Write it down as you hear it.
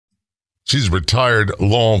She's a retired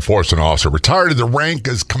law enforcement officer, retired to the rank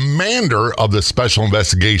as commander of the Special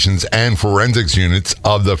Investigations and Forensics Units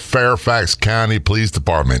of the Fairfax County Police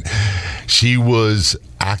Department. She was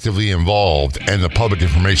actively involved and the public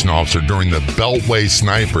information officer during the Beltway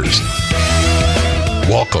snipers.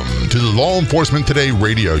 Welcome to the Law Enforcement Today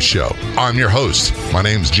radio show. I'm your host. My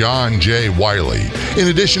name's John J. Wiley. In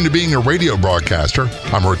addition to being a radio broadcaster,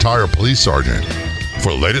 I'm a retired police sergeant.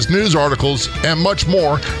 For the latest news articles and much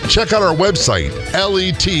more, check out our website,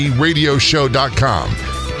 letradioshow.com.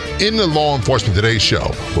 In the Law Enforcement Today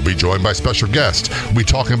show, we'll be joined by special guests. We'll be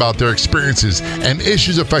talking about their experiences and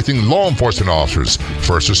issues affecting law enforcement officers,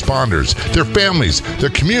 first responders, their families, their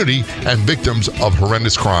community, and victims of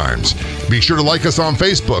horrendous crimes. Be sure to like us on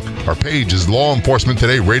Facebook. Our page is Law Enforcement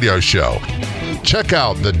Today Radio Show. Check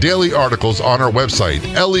out the daily articles on our website,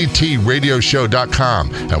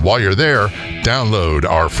 letradioshow.com. And while you're there, download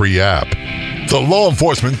our free app. The Law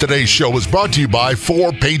Enforcement Today show is brought to you by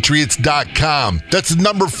 4patriots.com. That's the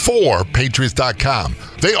number 4patriots.com.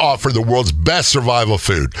 They offer the world's best survival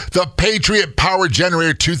food, the Patriot Power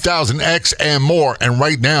Generator 2000X and more. And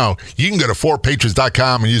right now, you can go to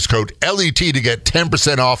 4patriots.com and use code LET to get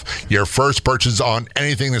 10% off your first purchase on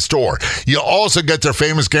anything in the store. You'll also get their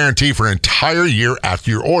famous guarantee for an entire year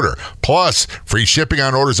after your order. Plus, free shipping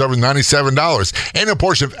on orders over $97. And a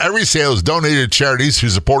portion of every sale is donated to charities who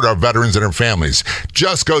support our veterans and their families.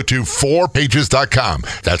 Just go to 4patriots.com.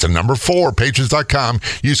 That's the number 4patriots.com.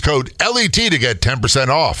 Use code LET to get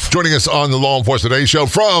 10% off. Joining us on the Law Enforcement Today show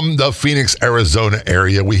from the Phoenix, Arizona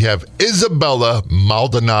area, we have Isabella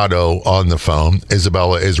Maldonado on the phone.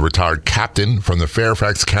 Isabella is a retired captain from the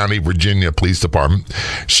Fairfax County, Virginia Police Department.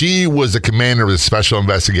 She was the commander of the Special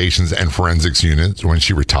Investigations and Forensics Unit when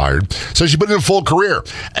she retired. So she put in a full career.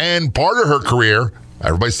 And part of her career,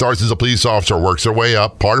 everybody starts as a police officer, works their way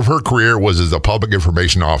up. Part of her career was as a public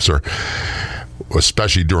information officer,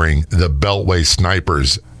 especially during the Beltway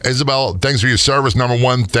snipers. Isabel, thanks for your service. Number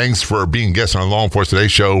one, thanks for being guest on the Law Enforcement Today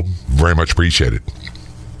show. Very much appreciated.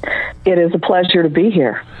 It is a pleasure to be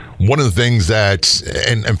here. One of the things that,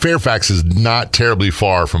 and Fairfax is not terribly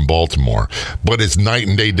far from Baltimore, but it's night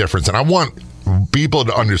and day difference. And I want people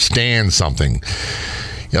to understand something.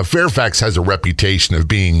 You know, Fairfax has a reputation of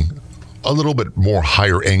being a little bit more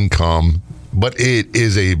higher income, but it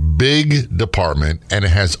is a big department, and it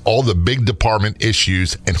has all the big department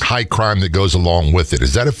issues and high crime that goes along with it.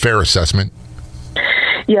 Is that a fair assessment?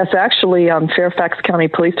 Yes, actually, Fairfax County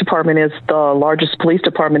Police Department is the largest police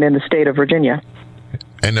department in the state of Virginia.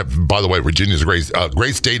 And by the way, Virginia is a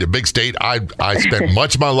great state, a big state. I spent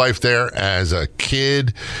much of my life there as a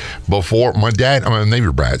kid. Before my dad, I'm a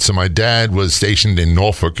Navy brat, so my dad was stationed in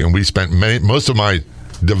Norfolk, and we spent most of my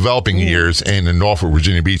developing years in the Norfolk,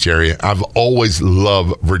 Virginia Beach area. I've always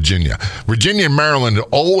loved Virginia. Virginia and Maryland are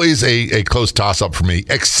always a close toss-up for me,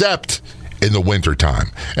 except in the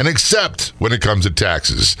wintertime, and except when it comes to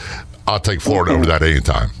taxes. I'll take Florida over that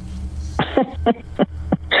anytime.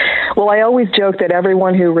 Well, I always joke that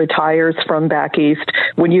everyone who retires from back east,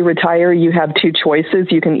 when you retire, you have two choices.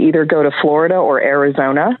 You can either go to Florida or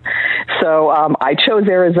Arizona. So I chose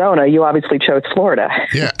Arizona. You obviously chose Florida.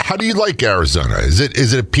 Yeah. How do you like Arizona? Is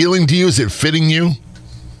it appealing to you? Is it fitting you?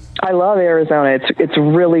 I love Arizona. It's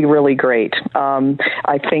really, really great.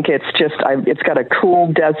 I think it's got a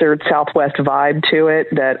cool desert Southwest vibe to it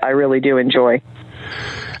that I really do enjoy.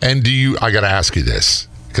 And I got to ask you this,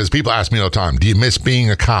 because people ask me all the time, do you miss being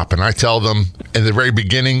a cop? And I tell them in the very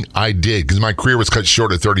beginning, I did, because my career was cut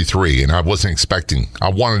short at 33, and I wasn't expecting. I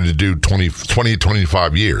wanted to do 20 to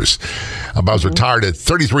 25 years. But I was retired at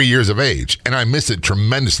 33 years of age, and I miss it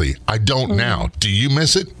tremendously. I don't now. Do you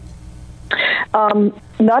miss it?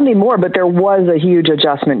 Not anymore, but there was a huge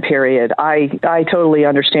adjustment period. I totally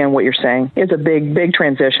understand what you're saying. It's a big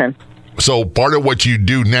transition. So part of what you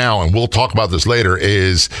do now, and we'll talk about this later,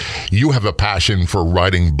 is you have a passion for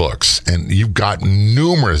writing books, and you've got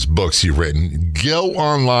numerous books you've written. Go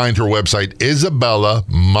online to our website,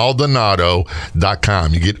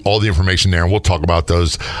 IsabellaMaldonado.com. You get all the information there, and we'll talk about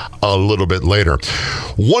those a little bit later.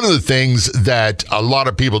 One of the things that a lot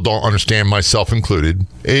of people don't understand, myself included,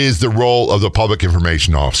 is the role of the public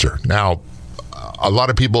information officer. Now, a lot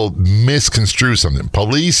of people misconstrue something.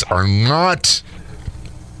 Police are not...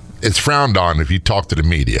 It's frowned on if you talk to the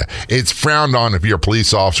media. It's frowned on if you're a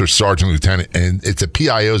police officer, sergeant, lieutenant, and it's a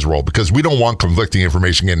PIO's role because we don't want conflicting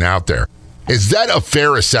information getting out there. Is that a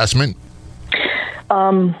fair assessment?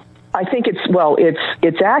 I think it's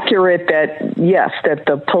accurate that, yes, that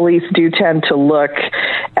the police do tend to look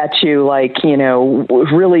at you like,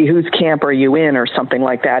 really whose camp are you in or something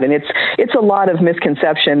like that. And it's a lot of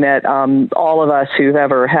misconception that all of us who've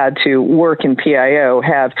ever had to work in PIO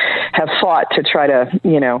have fought to try to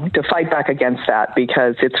fight back against that,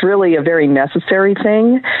 because it's really a very necessary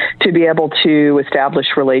thing to be able to establish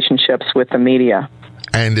relationships with the media.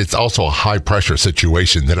 And it's also a high-pressure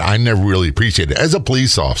situation that I never really appreciated. As a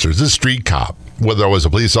police officer, as a street cop, whether I was a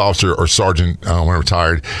police officer or sergeant when I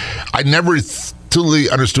retired, I never totally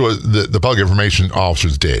understood the public information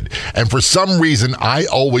officers did. And for some reason, I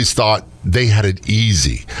always thought they had it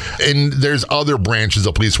easy. And there's other branches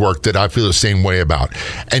of police work that I feel the same way about.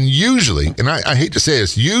 And usually, and I hate to say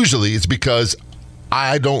this, usually it's because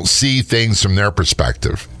I don't see things from their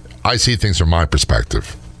perspective. I see things from my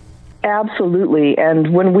perspective. Absolutely.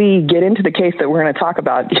 And when we get into the case that we're going to talk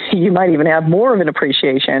about, you might even have more of an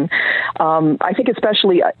appreciation. I think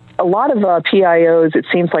especially a lot of PIOs, it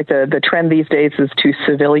seems like the trend these days is to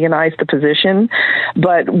civilianize the position.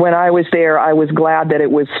 But when I was there, I was glad that it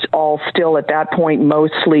was all still at that point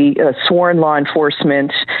mostly sworn law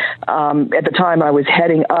enforcement. At the time I was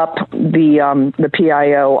heading up the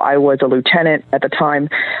PIO, I was a lieutenant at the time.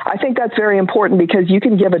 I think that's very important because you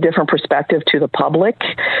can give a different perspective to the public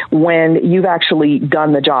when you've actually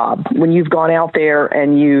done the job, when you've gone out there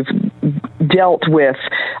and you've dealt with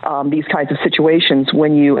these kinds of situations.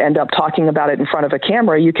 When you end up talking about it in front of a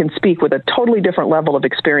camera, you can speak with a totally different level of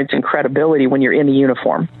experience and credibility when you're in the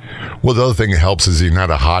uniform. Well, the other thing that helps is you're not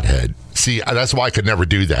a hothead. See, that's why I could never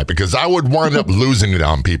do that, because I would wind up losing it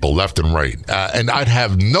on people left and right. And I'd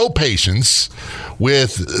have no patience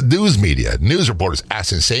with news media, news reporters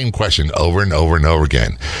asking the same question over and over and over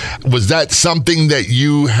again. Was that something that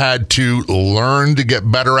you had to learn to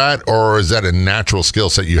get better at, or is that a natural skill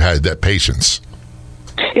set you had, that patience?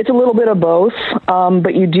 It's a little bit of both,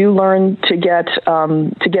 but you do learn to get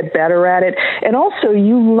better at it, and also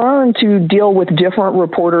you learn to deal with different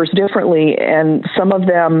reporters differently, and some of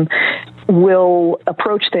them will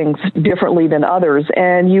approach things differently than others,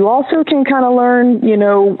 and you also can kind of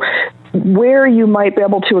learn, where you might be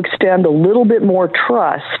able to extend a little bit more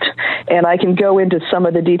trust. And I can go into some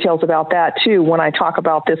of the details about that too when I talk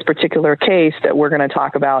about this particular case that we're going to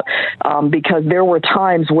talk about, because there were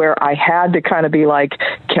times where I had to kind of be like,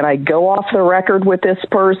 can I go off the record with this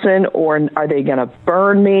person, or are they going to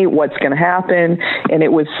burn me? What's going to happen? And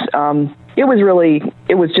it was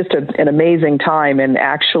just an amazing time. And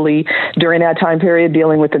actually, during that time period,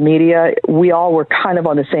 dealing with the media, we all were kind of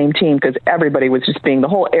on the same team, because everybody was the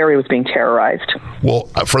whole area was being terrorized. Well,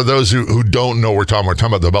 for those who don't know, we're talking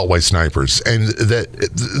about the Beltway snipers, and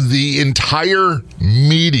the entire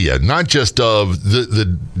media, not just of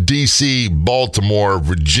the D.C., Baltimore,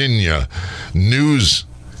 Virginia news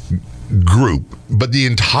group, but the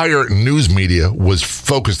entire news media was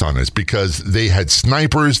focused on this because they had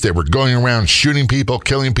snipers. They were going around shooting people,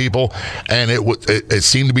 killing people, and it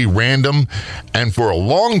seemed to be random. And for a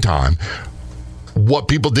long time, what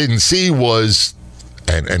people didn't see was,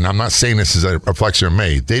 and I'm not saying this is a reflection of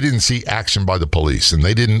me, they didn't see action by the police, and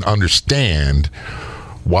they didn't understand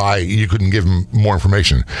why you couldn't give them more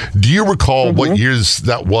information. Do you recall what years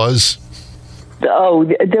that was? Oh,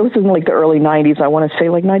 that was in like the early 90s. I want to say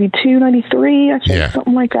like 92, 93, I think,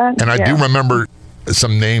 something like that. And I do remember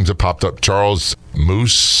some names that popped up. Charles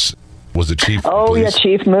Moose was the chief. Oh, yeah,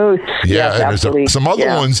 Chief Moose. Yeah, yes, and there's some other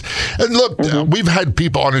ones. And look, we've had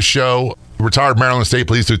people on the show. Retired Maryland State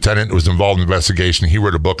Police Lieutenant was involved in the investigation. He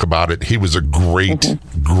wrote a book about it. He was a great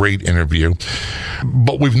interview.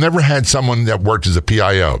 But we've never had someone that worked as a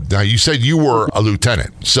PIO. Now, you said you were a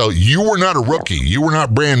lieutenant, so you were not a rookie. You were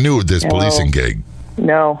not brand new at this policing gig.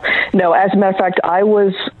 No. As a matter of fact, I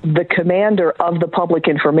was the commander of the public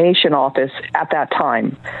information office at that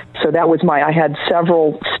time. So that was I had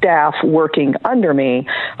several staff working under me.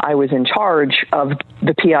 I was in charge of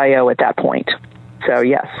the PIO at that point. So,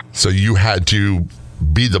 yes. So you had to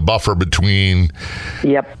be the buffer between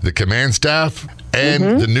the command staff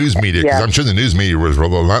and the news media, because I'm sure the news media was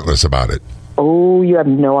relentless about it. Oh, you have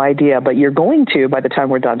no idea, but you're going to by the time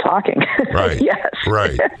we're done talking. Right. Yes.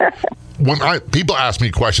 Right. When people ask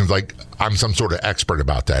me questions like I'm some sort of expert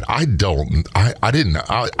about that, I didn't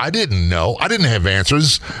know. I didn't have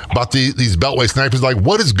answers about these Beltway snipers. Like,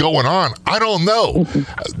 what is going on? I don't know.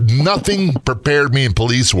 Nothing prepared me in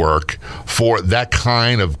police work for that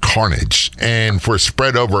kind of carnage and for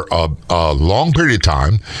spread over a long period of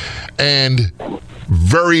time. And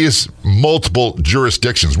various multiple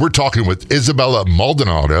jurisdictions. We're talking with Isabella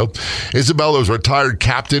Maldonado. Isabella is a retired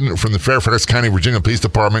captain from the Fairfax County, Virginia Police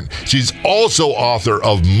Department. She's also author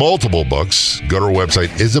of multiple books. Go to her website,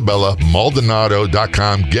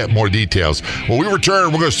 IsabellaMaldonado.com. Get more details. When we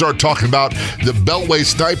return, we're going to start talking about the Beltway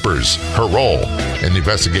snipers, her role in the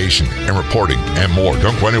investigation and reporting, and more.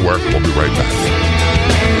 Don't go anywhere. We'll be right back.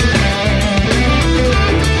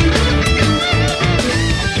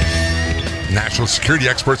 National security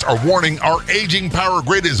experts are warning our aging power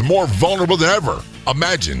grid is more vulnerable than ever.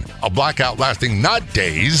 Imagine a blackout lasting not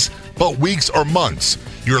days, but weeks or months.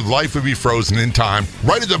 Your life would be frozen in time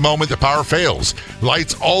right at the moment the power fails.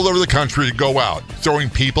 Lights all over the country go out, throwing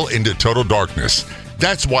people into total darkness.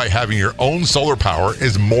 That's why having your own solar power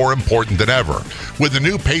is more important than ever. With the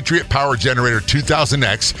new Patriot Power Generator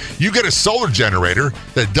 2000X, you get a solar generator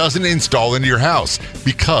that doesn't install into your house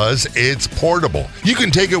because it's portable. You can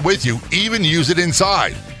take it with you, even use it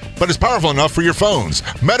inside. But it's powerful enough for your phones,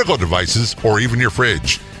 medical devices, or even your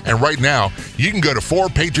fridge. And right now, you can go to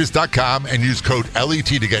 4patriots.com and use code LET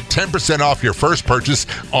to get 10% off your first purchase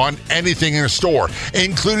on anything in a store,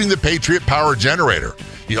 including the Patriot Power Generator.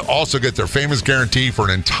 You'll also get their famous guarantee for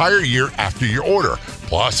an entire year after your order,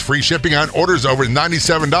 plus free shipping on orders over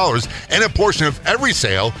 $97, and a portion of every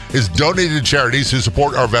sale is donated to charities who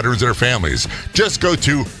support our veterans and their families. Just go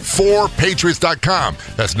to 4patriots.com.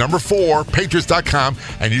 That's number 4patriots.com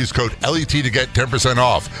and use code LET to get 10%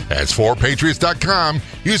 off. That's 4patriots.com.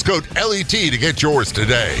 Use code LET to get yours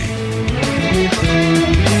today.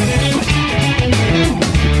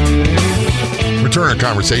 Return a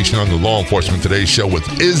conversation on the Law Enforcement Today show with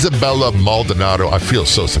Isabella Maldonado. I feel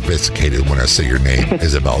so sophisticated when I say your name,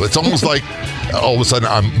 Isabella. It's almost like all of a sudden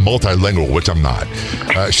I'm multilingual, which I'm not.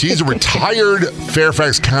 She's a retired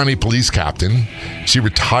Fairfax County police captain. She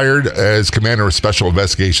retired as commander of special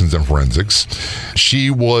investigations and forensics.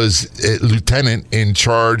 She was a lieutenant in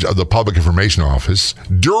charge of the public information office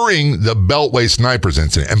during the Beltway snipers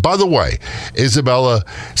incident. And by the way, Isabella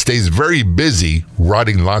stays very busy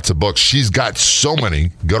writing lots of books. She's got so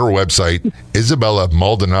many. Go to her website,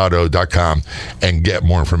 IsabellaMaldonado.com, and get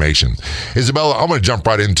more information. Isabella, I'm going to jump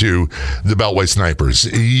right into the Beltway snipers.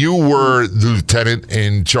 You were the lieutenant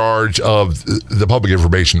in charge of the public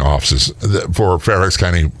information offices for Fairfax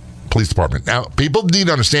County Police Department. Now, people need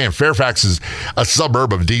to understand Fairfax is a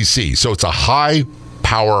suburb of D.C., so it's a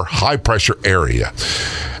high-power, high-pressure area.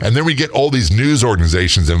 And then we get all these news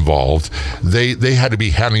organizations involved. They had to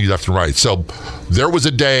be handling you left and right. So there was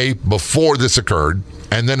a day before this occurred,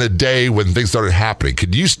 and then a day when things started happening.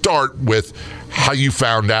 Could you start with how you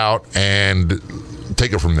found out and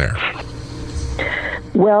take it from there?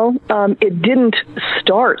 Well, it didn't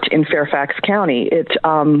start in Fairfax County.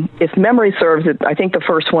 If memory serves, I think the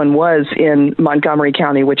first one was in Montgomery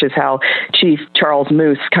County, which is how Chief Charles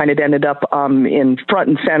Moose kind of ended up in front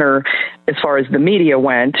and center as far as the media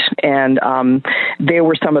went. And they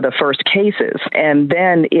were some of the first cases. And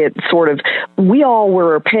then it sort of, we all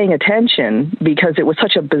were paying attention because it was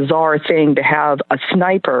such a bizarre thing to have a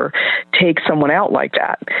sniper take someone out like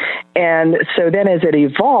that. And so then as it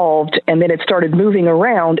evolved, and then it started moving around,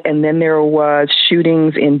 and then there was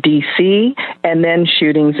shootings in D.C. and then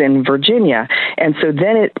shootings in Virginia. And so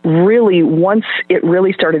then once it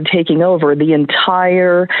really started taking over, the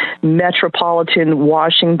entire metropolitan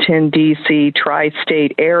Washington, D.C.,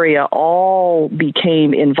 tri-state area all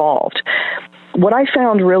became involved. What I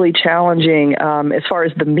found really challenging as far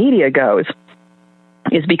as the media goes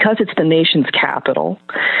is because it's the nation's capital,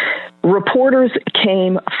 reporters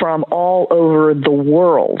came from all over the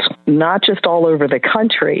world, not just all over the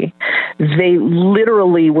country. They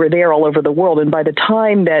literally were there all over the world. And by the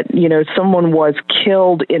time that, someone was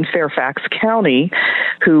killed in Fairfax County,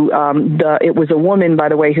 it was a woman, by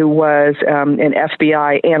the way, who was an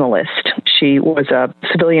FBI analyst. She was a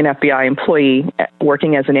civilian FBI employee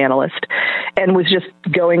working as an analyst and was just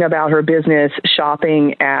going about her business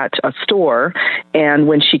shopping at a store. And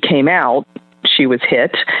when she came out, she was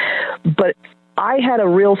hit. But I had a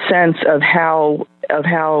real sense of how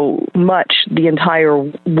much the entire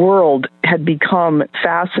world had become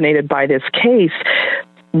fascinated by this case.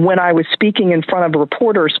 When I was speaking in front of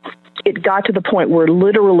reporters, it got to the point where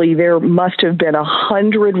literally there must have been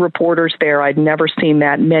 100 reporters there. I'd never seen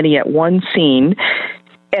that many at one scene.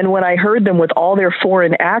 And when I heard them with all their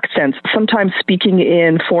foreign accents, sometimes speaking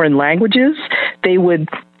in foreign languages, they would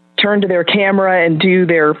turn to their camera and do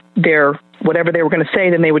their whatever they were going to say,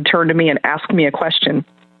 then they would turn to me and ask me a question.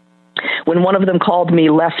 When one of them called me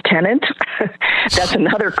lieutenant, that's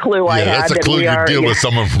another clue I had. That's a clue you deal with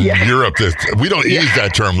someone from Europe. We don't use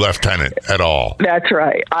that term lieutenant at all. That's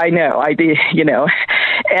right. I know. I do,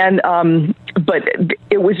 And but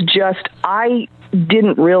it was just, I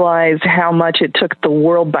didn't realize how much it took the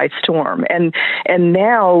world by storm. And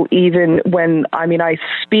now, even when, I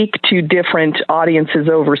speak to different audiences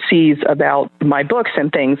overseas about my books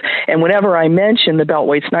and things, and whenever I mention the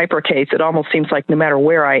Beltway sniper case, it almost seems like no matter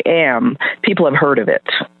where I am, people have heard of it,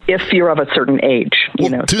 if you're of a certain age.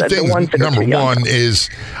 Two things. Number one is,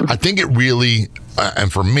 I think it really,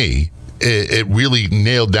 and for me, it really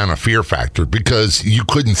nailed down a fear factor, because you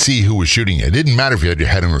couldn't see who was shooting it. It didn't matter if you had your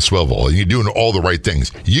head on a swivel and you're doing all the right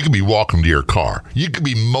things. You could be walking to your car. You could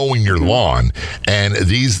be mowing your lawn. And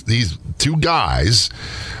these two guys,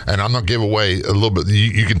 and I'm going to give away a little bit,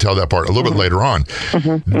 you can tell that part a little bit later on,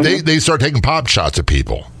 they start taking pop shots at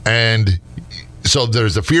people. And so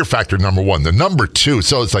there's a fear factor, number one. The number two,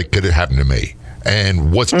 so it's like, could it happen to me?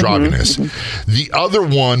 And what's driving this? The other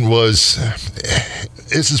one was,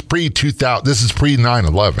 this is pre-2000, this is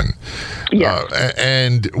pre-9/11. Yeah.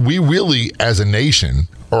 And we really, as a nation,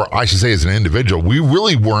 or I should say as an individual, we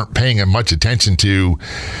really weren't paying much attention to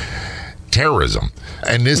terrorism.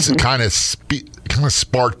 And this kind of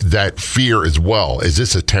sparked that fear as well. Is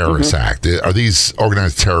this a terrorist act? Are these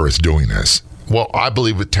organized terrorists doing this? Well, I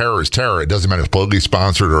believe that terror is terror. It doesn't matter if it's politically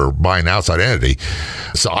sponsored or by an outside entity.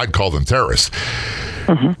 So I'd call them terrorists.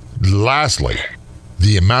 Lastly,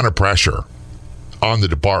 the amount of pressure on the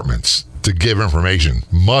departments to give information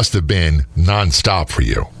must have been nonstop for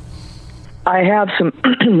you. I have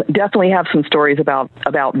definitely have some stories about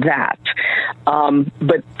that.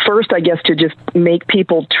 But first, I guess, to just make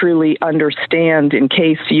people truly understand, in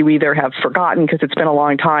case you either have forgotten because it's been a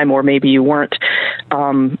long time, or maybe you weren't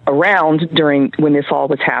around during when this all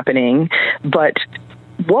was happening. But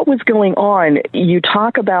what was going on, you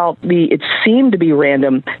talk about it seemed to be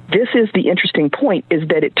random. This is the interesting point, is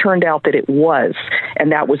that it turned out that it was,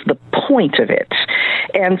 and that was the point of it.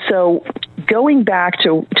 And so going back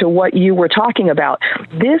to what you were talking about,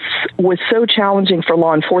 this was so challenging for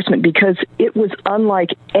law enforcement because it was unlike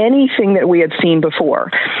anything that we had seen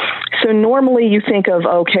before. So normally you think of,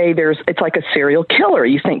 okay, it's like a serial killer,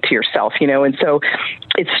 you think to yourself, and so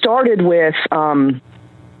it started with,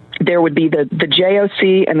 there would be the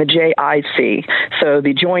JOC and the JIC, so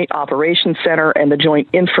the Joint Operations Center and the Joint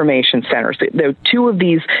Information Center. So the two of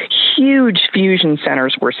these huge fusion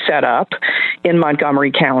centers were set up in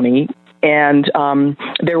Montgomery County, and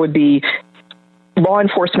there would be law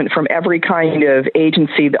enforcement from every kind of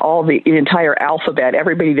agency, the entire alphabet,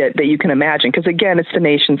 everybody that you can imagine, because again, it's the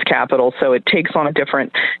nation's capital, so it takes on a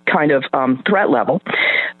different kind of threat level.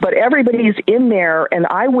 But everybody's in there, and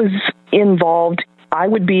I was involved. I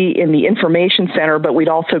would be in the information center, but we'd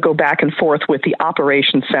also go back and forth with the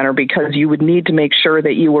operations center, because you would need to make sure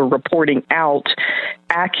that you were reporting out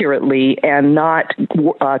accurately and not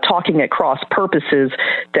talking at cross purposes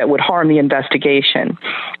that would harm the investigation.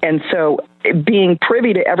 And so being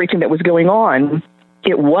privy to everything that was going on,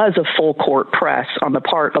 it was a full court press on the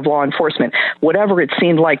part of law enforcement. Whatever it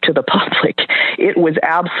seemed like to the public, it was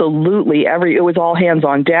absolutely it was all hands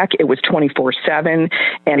on deck. It was 24/7,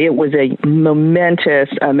 and it was a momentous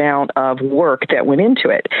amount of work that went into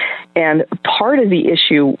it. And part of the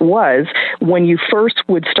issue was, when you first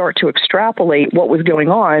would start to extrapolate what was going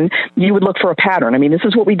on, you would look for a pattern. I mean, this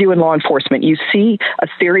is what we do in law enforcement. You see a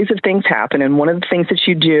series of things happen, and one of the things that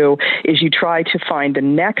you do is you try to find the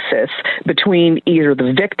nexus between either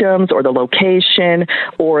the victims or the location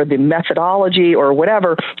or the methodology or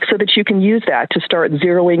whatever, so that you can use that to start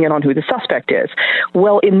zeroing in on who the suspect is.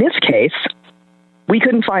 Well, in this case, we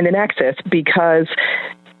couldn't find a nexus, because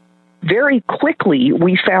very quickly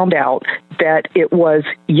we found out that it was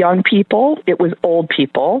young people, it was old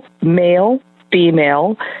people, male,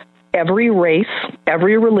 female, every race,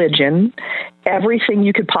 every religion, everything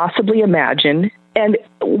you could possibly imagine. And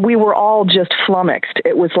we were all just flummoxed.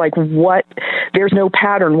 It was like, what? There's no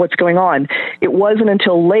pattern. What's going on? It wasn't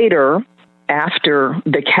until later, after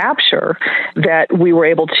the capture, that we were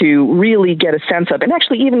able to really get a sense of. And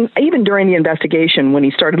actually, even during the investigation, when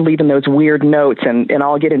he started leaving those weird notes, and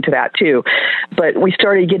I'll get into that too, but we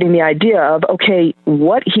started getting the idea of, okay,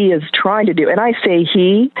 what he is trying to do. And I say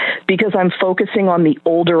he because I'm focusing on the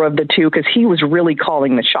older of the two, because he was really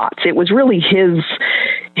calling the shots. It was really his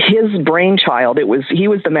brainchild. He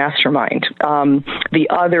was the mastermind. The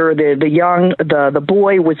other, the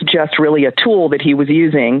boy was just really a tool that he was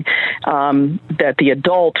using. That the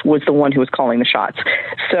adult was the one who was calling the shots.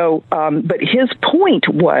 So, but his point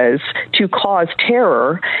was to cause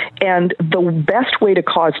terror, and the best way to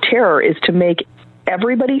cause terror is to make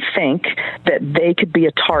everybody think that they could be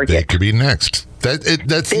a target. They could be next.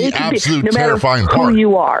 That's the absolute no matter terrifying part. Who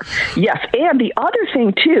you are. Yes. And the other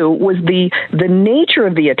thing, too, was the nature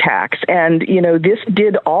of the attacks. And, this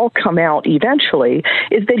did all come out eventually,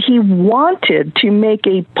 is that he wanted to make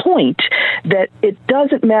a point that it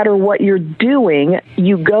doesn't matter what you're doing,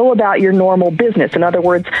 you go about your normal business. In other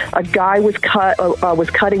words, a guy was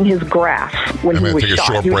cutting his grass when he was shot.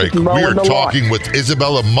 I'm going to take a short break. We are talking with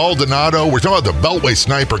Isabella Maldonado. We're talking about the Beltway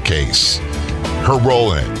sniper case. Her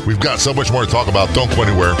role in it. We've got so much more to talk about. Don't go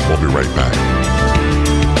anywhere. We'll be right back.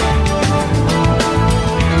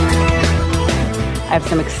 I have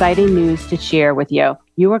some exciting news to share with you.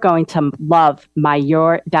 You are going to love my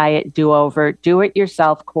Your Diet Do-Over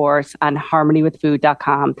Do-It-Yourself course on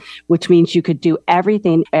harmonywithfood.com, which means you could do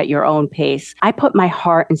everything at your own pace. I put my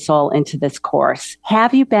heart and soul into this course.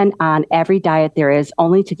 Have you been on every diet there is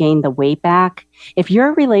only to gain the weight back? If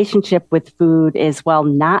your relationship with food is,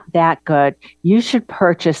 not that good, you should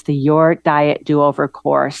purchase the Your Diet Do-Over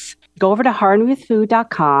course. Go over to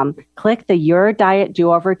harmonywithfood.com, click the Your Diet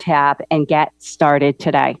Do-Over tab, and get started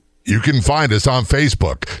today. You can find us on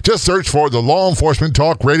Facebook. Just search for the Law Enforcement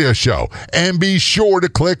Talk Radio Show and be sure to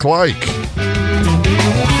click like.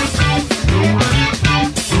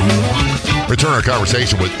 Return our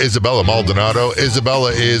conversation with Isabella Maldonado.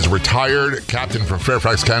 Isabella is retired captain from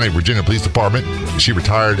Fairfax County, Virginia Police Department. She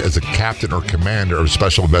retired as a captain or commander of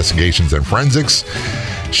Special Investigations and Forensics.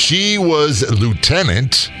 She was a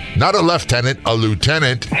lieutenant, not a lieutenant, a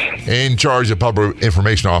lieutenant in charge of public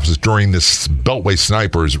information officers during this Beltway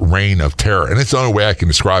snipers' reign of terror. And it's the only way I can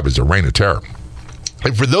describe it as a reign of terror.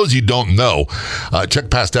 And for those of you who don't know, check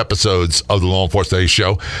past episodes of the Law Enforcement Today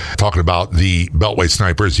show talking about the Beltway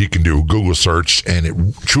snipers. You can do a Google search, and it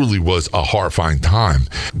truly was a horrifying time.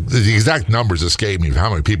 The exact numbers escape me of how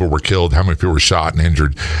many people were killed, how many people were shot and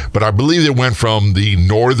injured. But I believe it went from the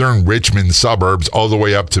northern Richmond suburbs all the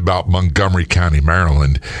way up to about Montgomery County,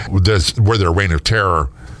 Maryland, where their reign of terror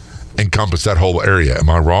encompassed that whole area. Am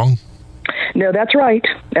I wrong? No, that's right.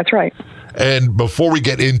 That's right. And before we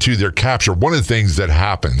get into their capture, one of the things that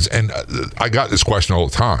happens, and I got this question all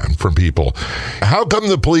the time from people, how come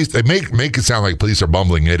the police, they make it sound like police are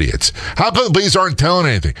bumbling idiots. How come the police aren't telling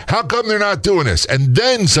anything? How come they're not doing this? And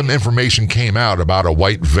then some information came out about a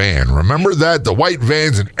white van. Remember that? The white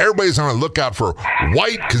vans, and everybody's on the lookout for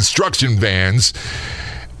white construction vans.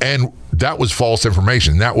 And that was false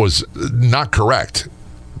information. That was not correct.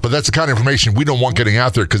 But that's the kind of information we don't want getting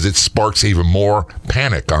out there because it sparks even more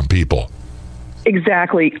panic on people.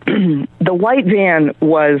 Exactly. The white van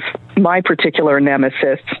was my particular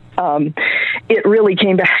nemesis. It really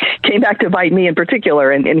came back to bite me in particular,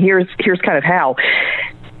 and here's kind of how.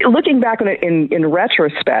 Looking back on it in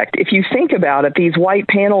retrospect, if you think about it, these white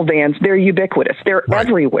panel vans, they're ubiquitous. They're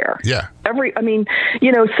everywhere. Yeah.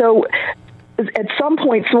 So at some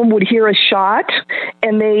point someone would hear a shot,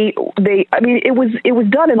 and it was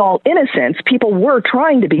done in all innocence. People were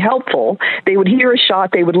trying to be helpful. They would hear a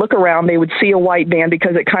shot, they would look around, they would see a white van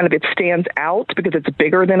because it stands out because it's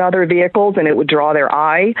bigger than other vehicles, and it would draw their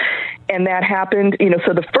eye. And that happened,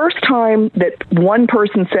 so the first time that one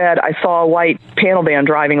person said, I saw a white panel van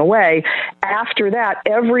driving away, after that,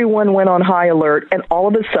 everyone went on high alert, and all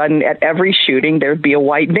of a sudden, at every shooting, there'd be a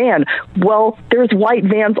white van. Well, there's white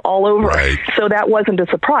vans all over, right. So that wasn't a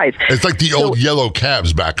surprise. It's like the old yellow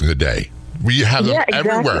cabs back in the day. We have them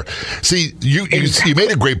everywhere. See, you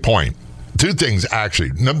made a great point. Two things, actually.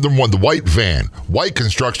 Number one, the white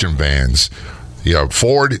construction vans.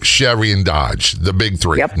 Ford, Chevy, and Dodge, the big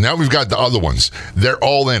three. Yep. Now we've got the other ones. They're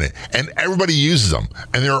all in it. And everybody uses them.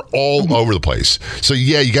 And they're all over the place. So,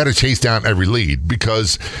 you got to chase down every lead,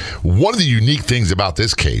 because one of the unique things about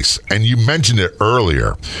this case, and you mentioned it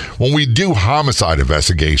earlier, when we do homicide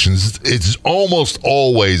investigations, it's almost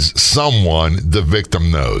always someone the victim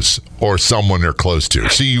knows or someone they're close to.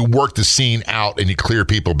 So you work the scene out and you clear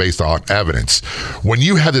people based on evidence. When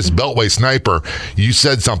you have this Beltway sniper, you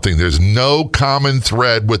said something. There's no common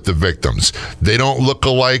thread with the victims. They don't look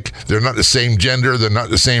alike. They're not the same gender. They're not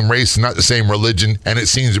the same race, not the same religion, and it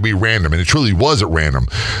seems to be random. And it truly was at random.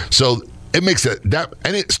 So it makes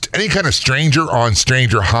any kind of stranger on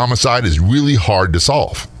stranger homicide is really hard to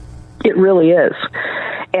solve. It really is.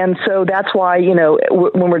 And so that's why,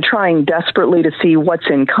 when we're trying desperately to see what's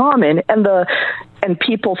in common, and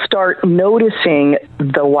people start noticing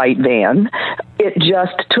the white van, it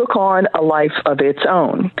just took on a life of its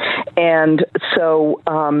own. And so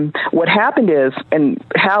what happened is, and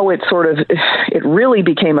how it really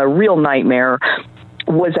became a real nightmare,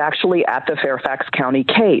 was actually at the Fairfax County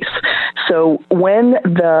case. So when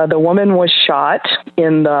the woman was shot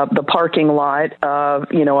in the parking lot of,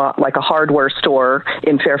 like a hardware store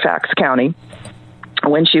in Fairfax County,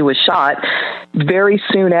 when she was shot, very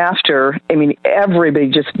soon after, I mean, everybody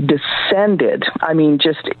just descended. I mean,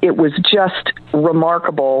 it was just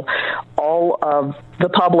remarkable, all of the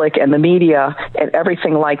public and the media and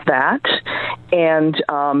everything like that. And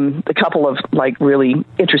a couple of like really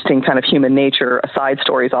interesting kind of human nature aside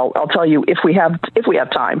stories I'll tell you if we have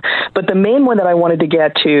time. But the main one that I wanted to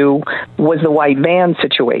get to was the white van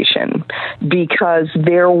situation, because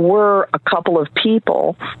there were a couple of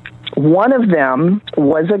people. One of them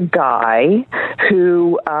was a guy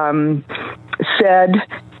who said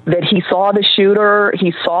that he saw the shooter,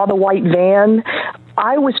 he saw the white van.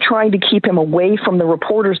 I was trying to keep him away from the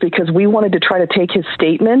reporters because we wanted to try to take his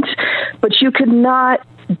statement, but you could not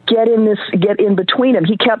get in between him.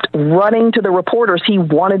 He kept running to the reporters. He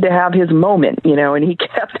wanted to have his moment, and he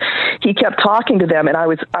kept talking to them. And I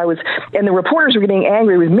was, and the reporters were getting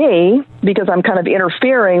angry with me because I'm kind of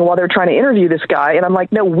interfering while they're trying to interview this guy. And I'm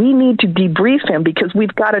like, no, we need to debrief him because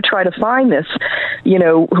we've got to try to find this,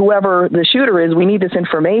 whoever the shooter is, we need this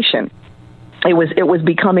information. It was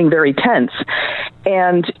becoming very tense.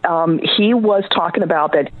 And he was talking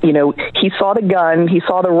about that, he saw the gun, he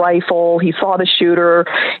saw the rifle, he saw the shooter,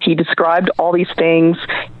 he described all these things.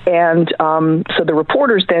 And so the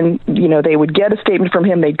reporters then, they would get a statement from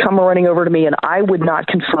him, they'd come running over to me, and I would not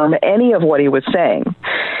confirm any of what he was saying.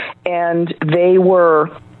 And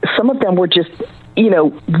some of them were just,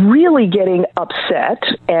 really getting upset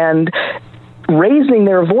and raising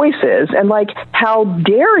their voices and like, how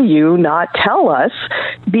dare you not tell us,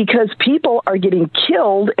 because people are getting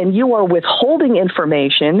killed and you are withholding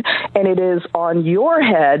information, and it is on your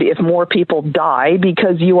head if more people die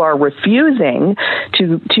because you are refusing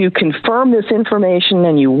to confirm this information,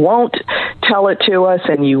 and you won't tell it to us,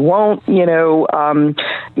 and you won't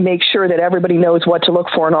make sure that everybody knows what to look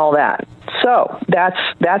for and all that. So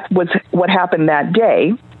that was what happened that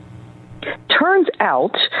day. Turns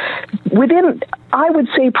out, I would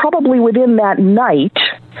say probably within that night,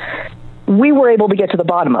 we were able to get to the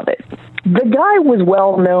bottom of it. The guy was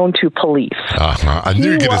well known to police. I knew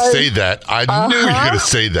you were going to say that. I knew you were going to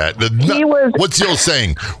say that. What's the old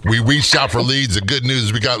saying? We reached out for leads. The good news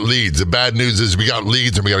is we got leads. The bad news is we got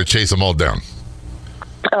leads and we got to chase them all down.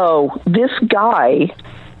 Oh, this guy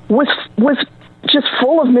was just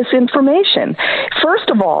full of misinformation. First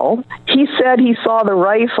of all, he said he saw the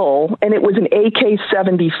rifle and it was an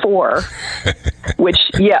AK-74, which,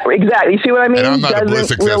 yeah, exactly. You see what I mean? And I'm not a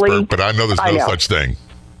ballistics expert, but I know there's no such thing.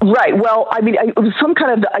 Right. Well, I mean, it was some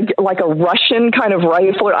kind of like a Russian kind of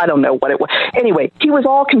rifle. I don't know what it was. Anyway, he was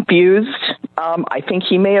all confused. I think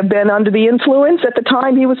he may have been under the influence at the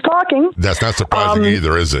time he was talking. That's not surprising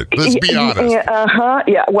either, is it? Let's be honest.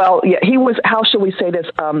 Yeah. Well, yeah, he was, how shall we say this,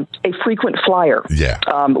 a frequent flyer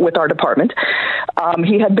with our department.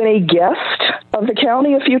 He had been a guest of the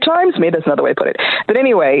county a few times. Maybe that's another way to put it. But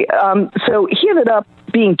anyway, so he ended up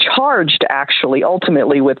being charged, actually,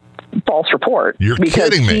 ultimately with false report. You're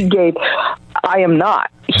kidding me. I am not.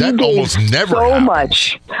 That almost never so happens.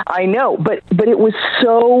 Much. I know, but it was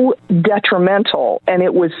so detrimental and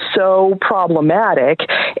it was so problematic.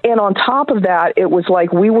 And on top of that, it was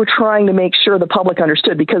like we were trying to make sure the public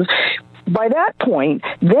understood, because by that point,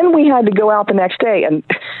 then we had to go out the next day and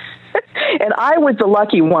and I was the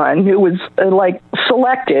lucky one who was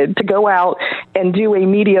selected to go out and do a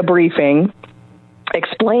media briefing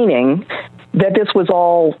explaining that this was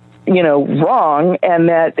all wrong,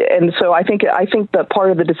 and so I think that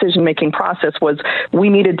part of the decision making process was we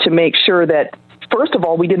needed to make sure that, first of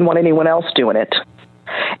all, we didn't want anyone else doing it,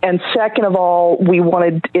 and second of all, we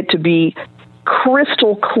wanted it to be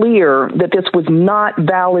crystal clear that this was not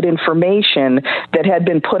valid information that had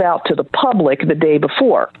been put out to the public the day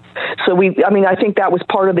before. So I think that was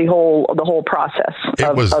part of the whole process.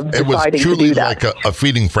 It was truly like a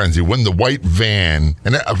feeding frenzy when the white van,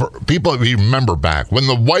 and people, if you remember back when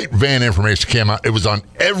the white van information came out, it was on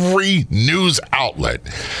every news outlet,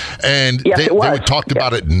 and they talked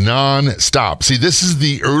about it nonstop. See, this is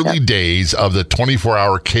the early days of the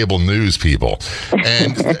 24-hour cable news people,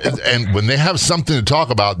 and when they have something to talk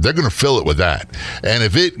about, they're going to fill it with that, and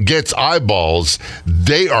if it gets eyeballs,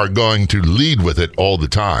 they are going to lead with it all the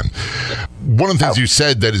time. One of the things you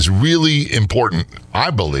said that is really important, I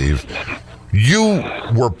believe, you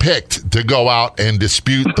were picked to go out and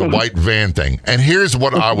dispute the white van thing. And here's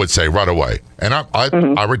what I would say right away. And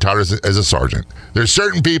I retired as a sergeant. There's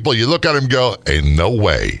certain people, you look at them and go, ain't no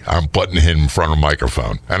way I'm putting him in front of a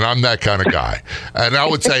microphone. And I'm that kind of guy. And I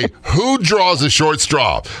would say, who draws a short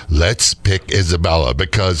straw? Let's pick Isabella,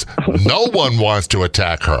 because no one wants to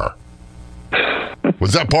attack her.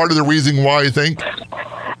 Was that part of the reason why, you think?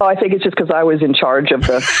 Oh, I think it's just because I was in charge of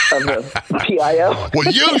the PIO.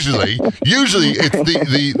 Well, usually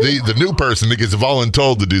it's the new person that gets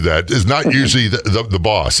voluntold to do that. Is not usually the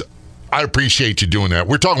boss. I appreciate you doing that.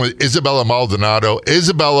 We're talking with Isabella Maldonado.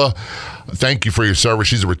 Isabella, thank you for your service.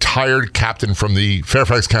 She's a retired captain from the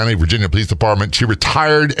Fairfax County, Virginia Police Department. She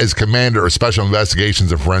retired as commander of Special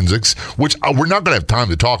Investigations and Forensics, which we're not going to have time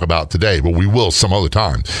to talk about today, but we will some other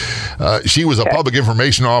time. She was a public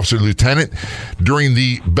information officer lieutenant during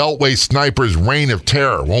the Beltway snipers' reign of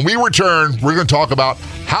terror. When we return, we're going to talk about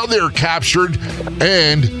how they were captured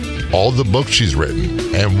and all the books she's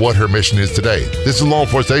written and what her mission is today. This is Law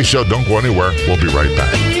Enforcement Today Show. Don't go anywhere. We'll be right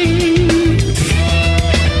back.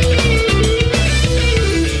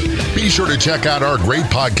 Be sure to check out our great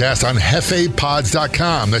podcast on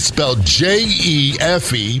jefepods.com. That's spelled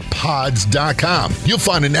JEFE pods.com. You'll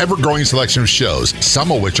find an ever-growing selection of shows,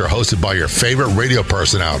 some of which are hosted by your favorite radio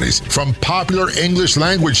personalities, from popular English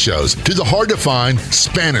language shows to the hard-to-find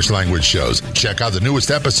Spanish language shows. Check out the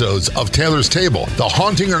newest episodes of Taylor's Table, the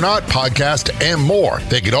Haunting or Not podcast, and more.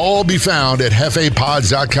 They can all be found at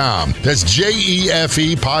jefepods.com. That's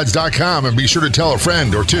JEFE pods.com, and be sure to tell a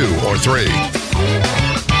friend or two or three.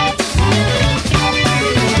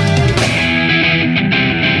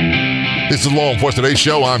 This is Law Enforcement Today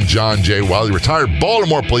Show. I'm John J. Wiley, retired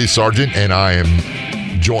Baltimore police sergeant, and I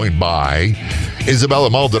am joined by Isabella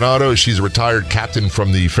Maldonado. She's a retired captain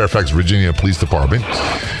from the Fairfax, Virginia Police Department,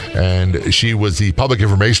 and she was the public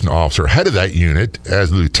information officer, head of that unit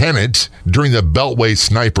as lieutenant during the Beltway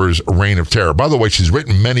snipers' reign of terror. By the way, she's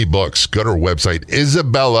written many books. Go to her website,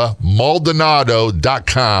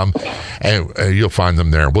 IsabellaMaldonado.com, and you'll find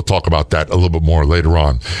them there. We'll talk about that a little bit more later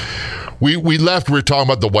on. We were talking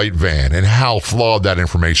about the white van and how flawed that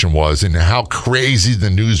information was and how crazy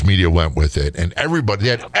the news media went with it. And everybody, they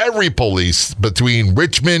had every police between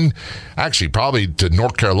Richmond, actually probably to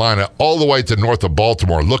North Carolina, all the way to north of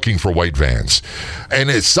Baltimore looking for white vans.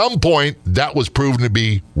 And at some point, that was proven to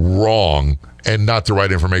be wrong and not the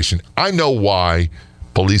right information. I know why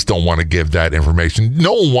police don't want to give that information.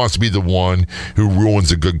 No one wants to be the one who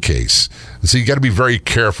ruins a good case. So you got to be very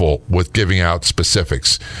careful with giving out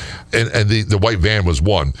specifics. And the white van was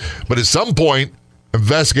one. But at some point,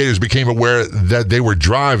 investigators became aware that they were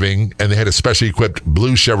driving and they had a specially equipped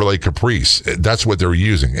blue Chevrolet Caprice. That's what they were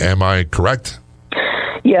using. Am I correct?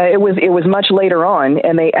 Yeah, it was much later on,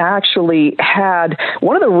 and they actually had,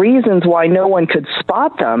 one of the reasons why no one could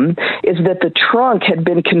spot them is that the trunk had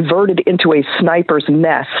been converted into a sniper's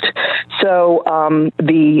nest. So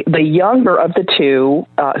the younger of the two,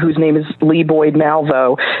 whose name is Lee Boyd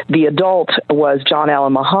Malvo, the adult was John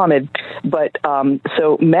Allen Muhammad, but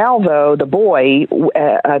so Malvo, the boy,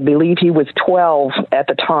 I believe he was 12 at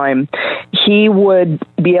the time, he would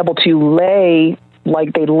be able to lay,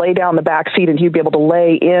 like they'd lay down the back seat and he'd be able to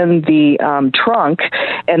lay in the trunk,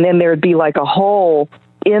 and then there'd be like a hole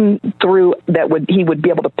in through that he would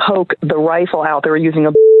be able to poke the rifle out. They were using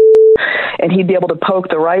and he'd be able to poke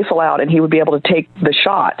the rifle out and he would be able to take the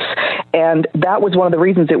shots. And that was one of the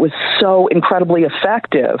reasons it was so incredibly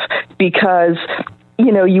effective, because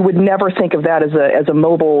you would never think of that as a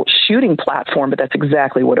mobile shooting platform, but that's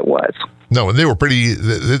exactly what it was. No, and they were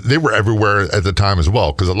everywhere at the time as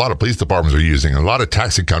well, because a lot of police departments were using, a lot of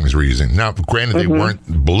taxi companies were using. Now, granted, they weren't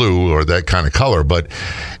blue or that kind of color, but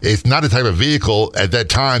it's not a type of vehicle at that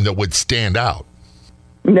time that would stand out.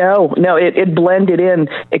 No, it blended in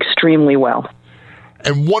extremely well.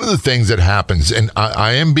 And one of the things that happens, and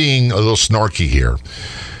I am being a little snarky here,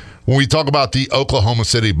 when we talk about the Oklahoma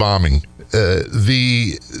City bombing,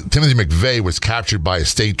 the Timothy McVeigh was captured by a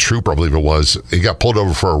state trooper, I believe it was. He got pulled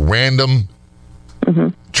over for a random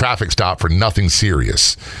traffic stop for nothing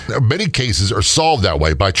serious. Many cases are solved that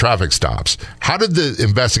way by traffic stops. How did the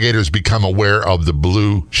investigators become aware of the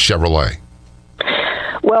blue Chevrolet?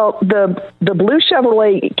 Well, the blue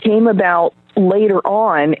Chevrolet came about later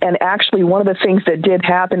on, and actually one of the things that did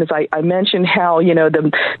happen is I mentioned how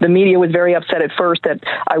the media was very upset at first that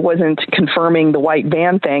I wasn't confirming the white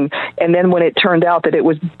van thing, and then when it turned out that it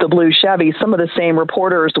was the blue Chevy, some of the same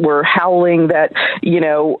reporters were howling that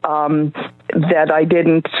that I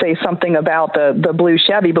didn't say something about the blue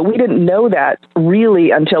Chevy, but we didn't know that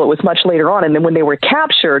really until it was much later on. And then when they were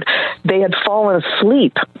captured, they had fallen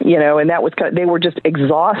asleep, and that was they were just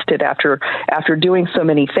exhausted after doing so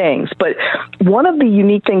many things. But one of the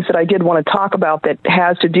unique things that I did want to talk about that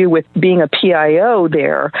has to do with being a PIO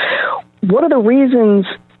there, one of the reasons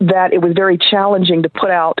that it was very challenging to put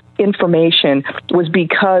out information was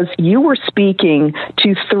because you were speaking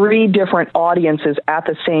to 3 different audiences at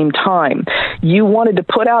the same time. You wanted to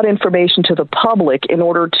put out information to the public in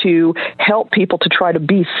order to help people to try to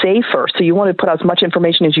be safer. So you wanted to put out as much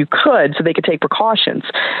information as you could so they could take precautions.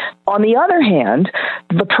 On the other hand,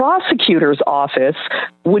 the prosecutor's office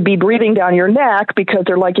would be breathing down your neck because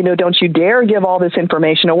they're like, don't you dare give all this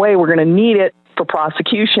information away. We're going to need it for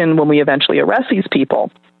prosecution when we eventually arrest these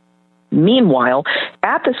people. Meanwhile,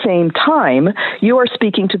 at the same time, you are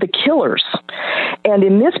speaking to the killers. And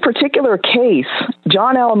in this particular case,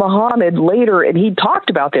 John al-Muhammad later, and he talked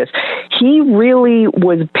about this, he really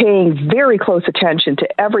was paying very close attention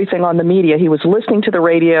to everything on the media. He was listening to the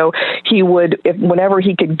radio. He would, whenever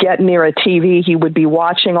he could get near a TV, he would be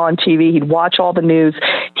watching on TV. He'd watch all the news.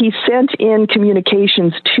 He sent in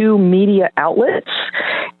communications to media outlets,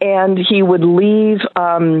 and he would leave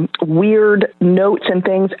weird notes and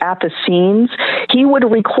things at the scenes. He would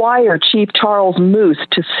require Chief Charles Moose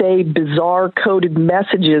to say bizarre coded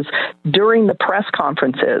messages during the press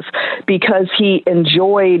conferences because he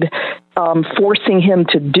enjoyed forcing him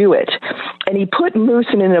to do it. And he put Moose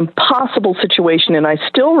in an impossible situation. And I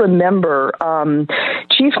still remember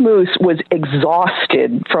Chief Moose was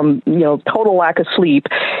exhausted from, total lack of sleep.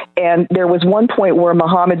 And there was one point where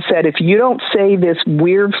Muhammad said, if you don't say this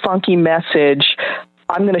weird, funky message,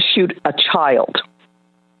 I'm going to shoot a child.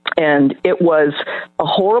 And it was a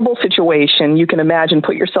horrible situation. You can imagine,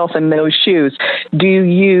 put yourself in those shoes. Do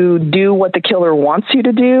you do what the killer wants you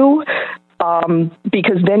to do?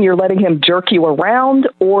 Because then you're letting him jerk you around,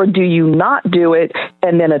 or do you not do it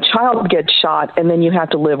and then a child gets shot and then you have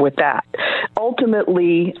to live with that?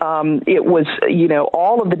 Ultimately, it was,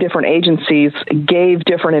 all of the different agencies gave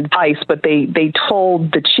different advice, but they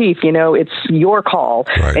told the chief, it's your call.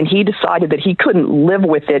 Right. And he decided that he couldn't live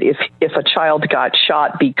with it if a child got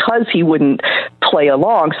shot because he wouldn't play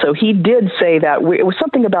along. So he did say that it was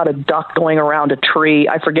something about a duck going around a tree.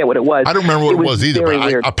 I forget what it was. I don't remember what it was either,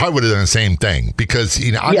 but I probably would have done the same thing because,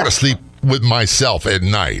 I got to sleep with myself at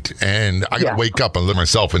night, and I got to wake up and look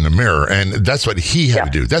myself in the mirror, and that's what he had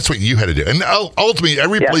to do. That's what you had to do. And ultimately,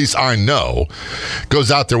 every police I know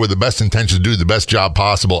goes out there with the best intentions to do the best job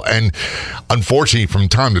possible. And unfortunately, from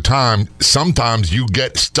time to time, sometimes you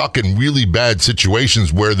get stuck in really bad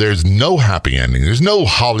situations where there's no happy ending. There's no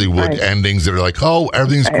Hollywood endings that are like, oh,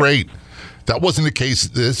 everything's great. That wasn't the case.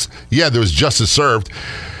 There was justice served.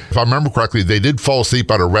 If I remember correctly, they did fall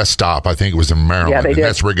asleep at a rest stop. I think it was in Maryland. Yeah, they did.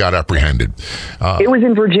 That's where he got apprehended. It was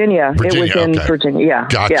in Virginia. It was in Virginia, yeah.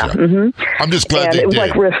 Gotcha. Yeah. Mm-hmm. I'm just glad and they did. It was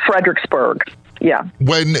like with Fredericksburg. Yeah.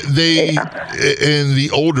 When in the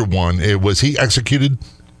older one, was he executed?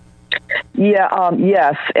 Yeah,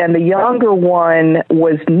 yes. And the younger one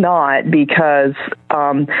was not because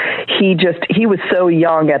he was so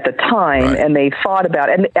young at the time, and they thought about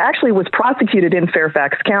it. And actually was prosecuted in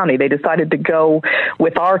Fairfax County. They decided to go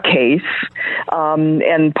with our case.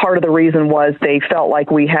 And part of the reason was they felt like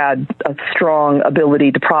we had a strong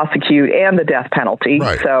ability to prosecute and the death penalty.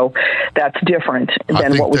 Right. So that's different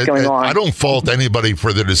than what was going on. I don't fault anybody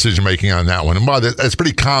for their decision-making on that one. And it's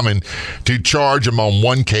pretty common to charge them on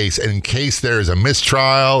one case, and in case there is a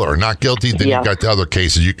mistrial or not guilty, then you've got the other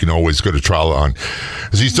cases you can always go to trial on.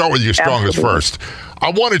 So you start with your strongest first.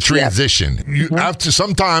 I want to transition. You have to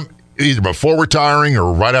sometime, either before retiring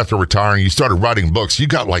or right after retiring, you started writing books. You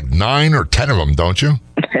got like 9 or 10 of them, don't you?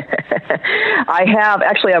 I have.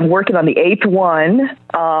 Actually, I'm working on the 8th one.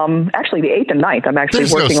 Actually, the 8th and 9th. I'm actually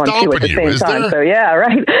working on 2 at the same time. So yeah,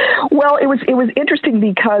 right. Well, it was interesting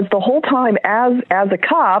because the whole time as a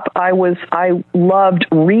cop, I loved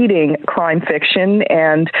reading crime fiction,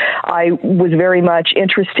 and I was very much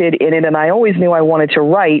interested in it, and I always knew I wanted to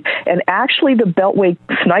write. And actually, the Beltway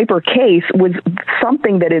sniper case was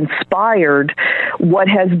something that inspired what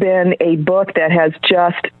has been a book that has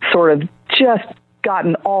just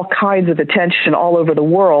gotten all kinds of attention all over the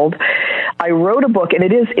world. I wrote a book, and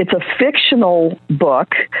it's a fictional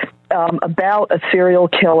book about a serial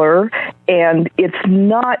killer, and it's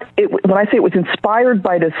not. When I say it was inspired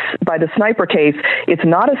by the sniper case, it's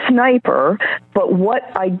not a sniper. But what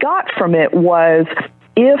I got from it was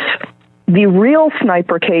if the real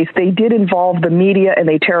sniper case, they did involve the media and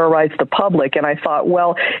they terrorized the public. And I thought,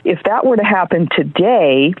 well, if that were to happen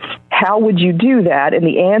today, how would you do that? And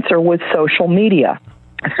the answer was social media.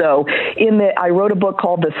 So I wrote a book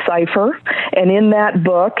called The Cipher, and in that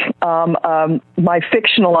book, my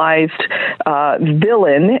fictionalized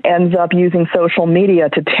villain ends up using social media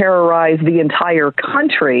to terrorize the entire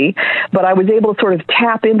country, but I was able to sort of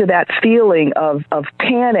tap into that feeling of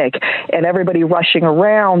panic and everybody rushing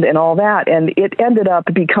around and all that, and it ended up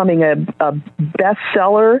becoming a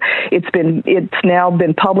bestseller. It's now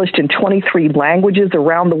been published in 23 languages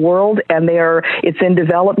around the world, and it's in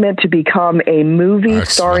development to become a movie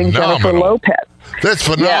starring Jennifer Lopez. That's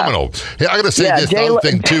phenomenal. Yeah, I got to say this. The other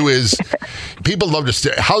thing too is people love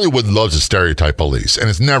Hollywood loves to stereotype police, and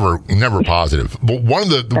it's never positive. But one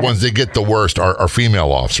of the ones they get the worst are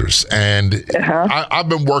female officers, and I've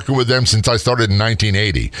been working with them since I started in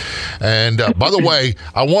 1980. And by the way,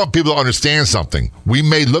 I want people to understand something. We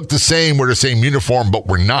may look the same, we're the same uniform, but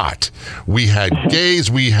we're not. We had gays,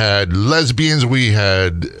 we had lesbians, we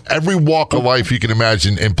had every walk of life you can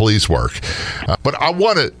imagine in police work. But I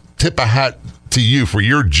want to tip a hat to you for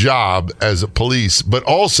your job as a police, but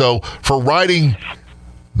also for writing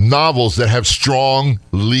novels that have strong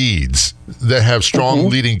leads, that have strong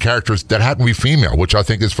leading characters that happen to be female, which I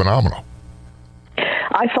think is phenomenal.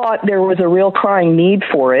 I thought there was a real crying need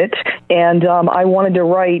for it, and I wanted to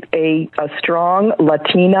write a strong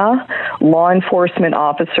Latina law enforcement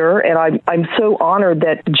officer, and I'm so honored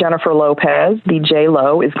that Jennifer Lopez, the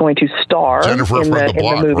J-Lo, is going to star Jennifer in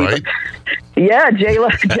the movie. Right? Yeah,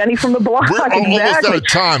 Jenny from the Block. We're almost out of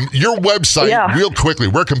time. Your website, real quickly,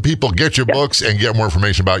 where can people get your books and get more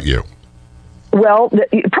information about you? Well,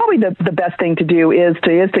 probably the best thing to do is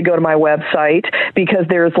to go to my website, because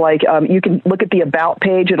there's you can look at the About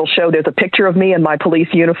page. It'll show there's a picture of me in my police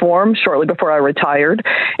uniform shortly before I retired,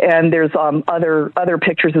 and there's other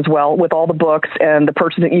pictures as well with all the books and the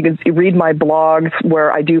purchasing. You can read my blogs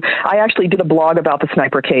where I actually did a blog about the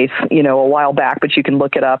sniper case, a while back, but you can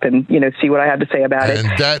look it up and see what I have to say about it.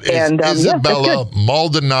 And that is Isabella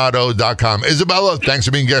Maldonado.com. Isabella, thanks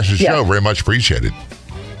for being a guest on the show. Very much appreciated.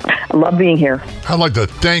 I love being here. I'd like to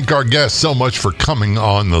thank our guests so much for coming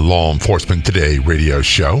on the Law Enforcement Today radio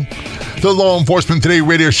show. The Law Enforcement Today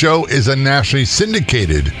radio show is a nationally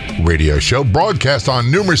syndicated radio show broadcast on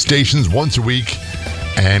numerous stations once a week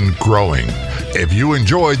and growing. If you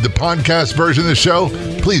enjoyed the podcast version of the show,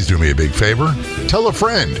 please do me a big favor. Tell a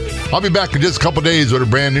friend. I'll be back in just a couple days with a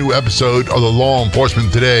brand new episode of the Law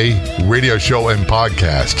Enforcement Today radio show and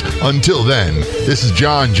podcast. Until then, this is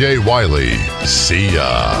John J. Wiley. See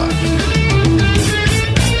ya.